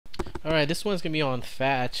Alright, this one's gonna be on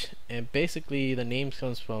Phatch, and basically the name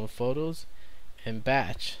comes from photos and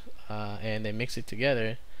batch, and they mix it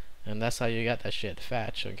together, and that's how you got that shit,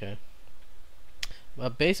 Phatch. Okay,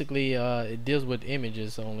 but basically it deals with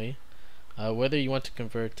images only. Whether you want to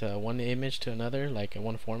convert one image to another, like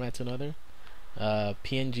one format to another,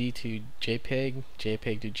 PNG to JPEG,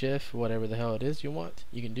 JPEG to GIF, whatever the hell it is you want,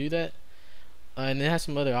 you can do that. And it has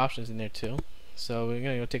some other options in there too, so we're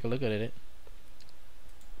gonna go take a look at it.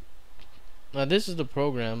 Now this is the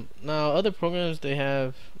program. Now other programs they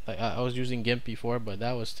have, like I was using GIMP before, but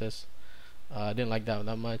that was just I didn't like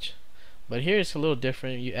that much. But here it's a little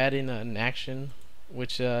different. You add in an action,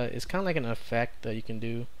 which is kind of like an effect that you can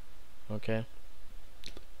do. Okay.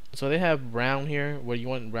 So they have round here, where you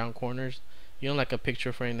want round corners. You don't like a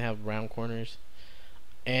picture frame to have round corners.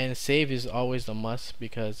 And save is always the must,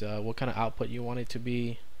 because what kind of output you want it to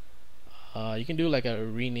be. You can do like a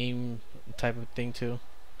rename type of thing too.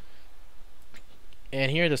 And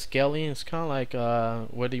here the scaling is kind of like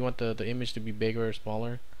whether you want the image to be bigger or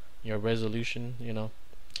smaller, your resolution, you know.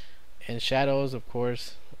 And shadows, of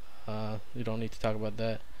course, you don't need to talk about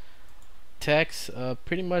that. Text,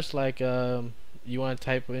 pretty much like you want to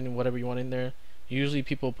type in whatever you want in there. Usually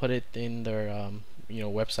people put it in their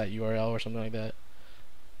website URL or something like that.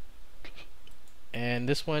 And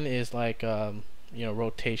this one is like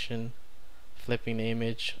rotation, flipping the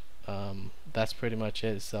image. That's pretty much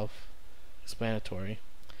it. Self-explanatory.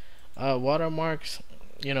 Watermarks,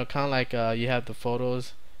 kind of like you have the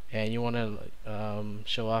photos and you want to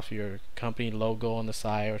show off your company logo on the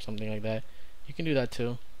side or something like that. You can do that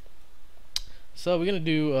too. So we're gonna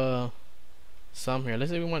do some here.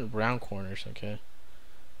 Let's say we want round corners. Okay,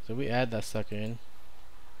 so we add that sucker in,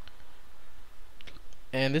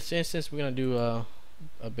 and this instance we're gonna do a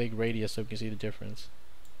big radius so we can see the difference.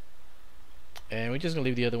 And we're just gonna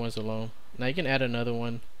leave the other ones alone. Now you can add another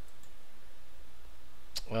one.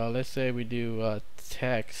 Well, let's say we do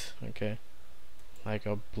text, okay, like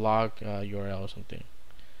a blog URL or something.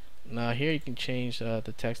 Now here you can change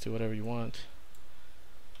the text to whatever you want.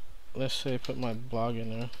 Let's say put my blog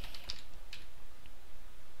in there.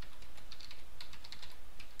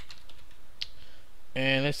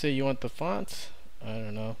 And let's say you want the fonts, I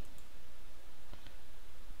don't know,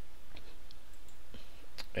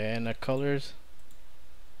 and the colors,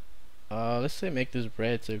 let's say make this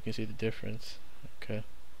red so you can see the difference. Okay,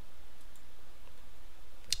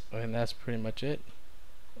 and that's pretty much it.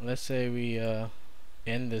 Let's say we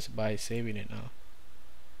end this by saving it now,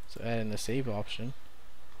 so add in the save option.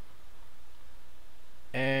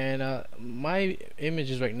 And my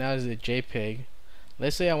images right now is a JPEG.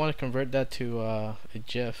 Let's say I want to convert that to a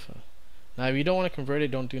GIF. Now if you don't want to convert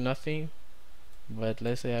it, don't do nothing, but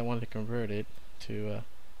let's say I want to convert it to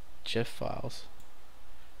GIF files.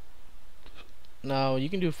 Now you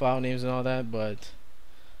can do file names and all that, but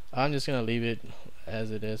I'm just gonna leave it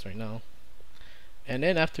as it is right now. And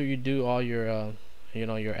then after you do all your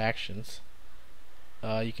your actions,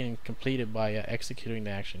 you can complete it by executing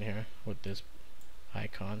the action here with this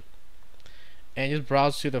icon, and just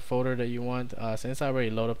browse to the folder that you want. Since I already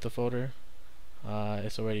loaded up the folder,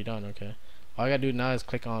 it's already done. Okay, all I gotta do now is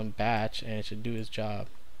click on batch and it should do its job.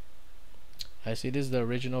 I see this is the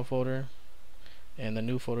original folder and the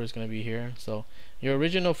new folder is going to be here. So your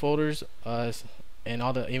original folders and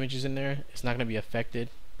all the images in there, it's not going to be affected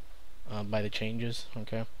by the changes.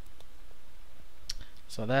 Okay,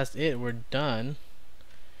 so that's it, we're done.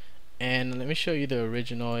 And let me show you the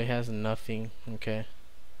original. It has nothing. Okay,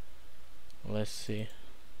 let's see.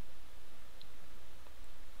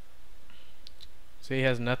 See, it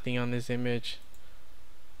has nothing on this image.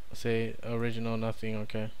 Say original, nothing.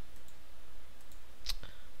 Okay,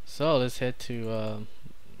 so let's head to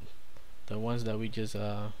the ones that we just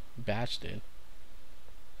batched in.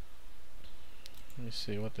 Let me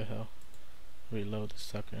see, what the hell, reload the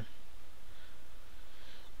sucker.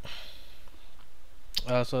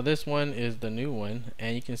 So this one is the new one,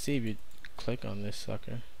 and you can see if you click on this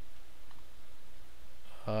sucker,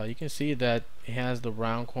 you can see that it has the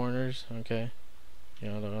round corners. Okay,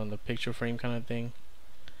 on the picture frame kind of thing.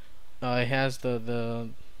 It has the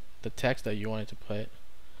text that you wanted to put,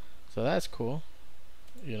 so that's cool,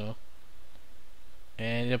 and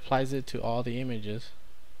it applies it to all the images.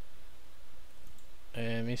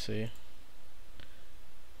 And let me see.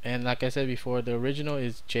 And like I said before, the original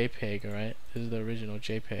is JPEG, alright? This is the original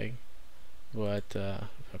JPEG. But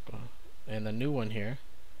and the new one here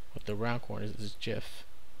with the round corners is GIF.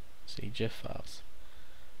 See, GIF files.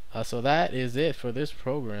 So that is it for this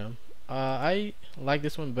program. I like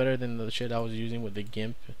this one better than the shit I was using with the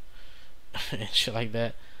GIMP and shit like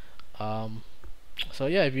that. So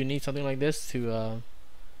yeah, if you need something like this to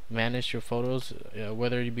manage your photos,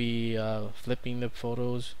 whether it be flipping the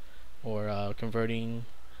photos or converting.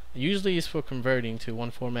 Usually it's for converting to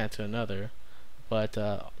one format to another, but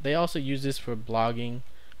they also use this for blogging,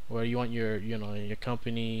 where you want your your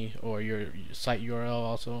company or your site URL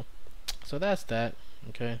also. So that's that.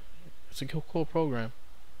 Okay, it's a cool program.